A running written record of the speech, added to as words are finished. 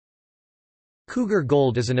Cougar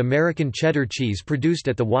Gold is an American cheddar cheese produced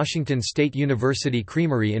at the Washington State University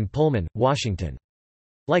Creamery in Pullman, Washington.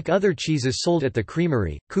 Like other cheeses sold at the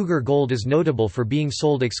creamery, Cougar Gold is notable for being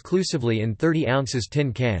sold exclusively in 30 ounces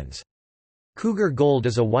tin cans. Cougar Gold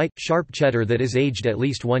is a white, sharp cheddar that is aged at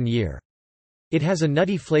least 1 year. It has a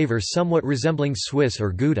nutty flavor somewhat resembling Swiss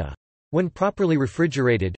or Gouda. When properly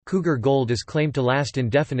refrigerated, Cougar Gold is claimed to last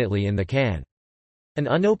indefinitely in the can. An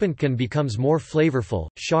unopened can becomes more flavorful,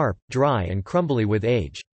 sharp, dry and crumbly with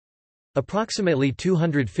age. Approximately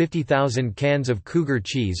 250,000 cans of Cougar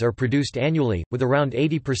cheese are produced annually, with around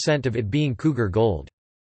 80% of it being Cougar Gold.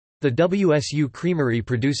 The WSU Creamery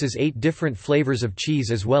produces 8 different flavors of cheese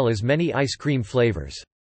as well as many ice cream flavors.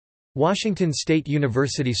 Washington State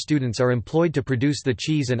University students are employed to produce the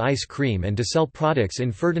cheese and ice cream and to sell products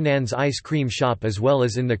in Ferdinand's ice cream shop as well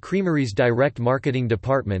as in the creamery's direct marketing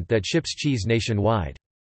department that ships cheese nationwide.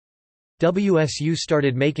 WSU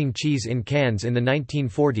started making cheese in cans in the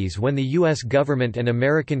 1940s when the U.S. government and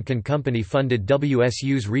American Can Company funded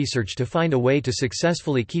WSU's research to find a way to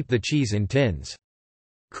successfully keep the cheese in tins.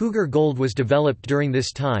 Cougar Gold was developed during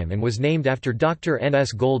this time and was named after Dr.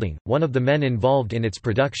 N.S. Golding, one of the men involved in its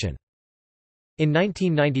production. In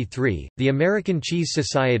 1993, the American Cheese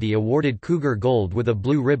Society awarded Cougar Gold with a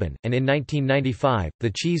blue ribbon, and in 1995, the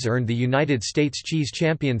cheese earned the United States Cheese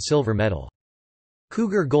Champion silver medal.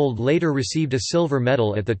 Cougar Gold later received a silver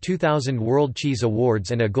medal at the 2000 World Cheese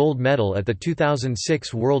Awards and a gold medal at the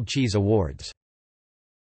 2006 World Cheese Awards.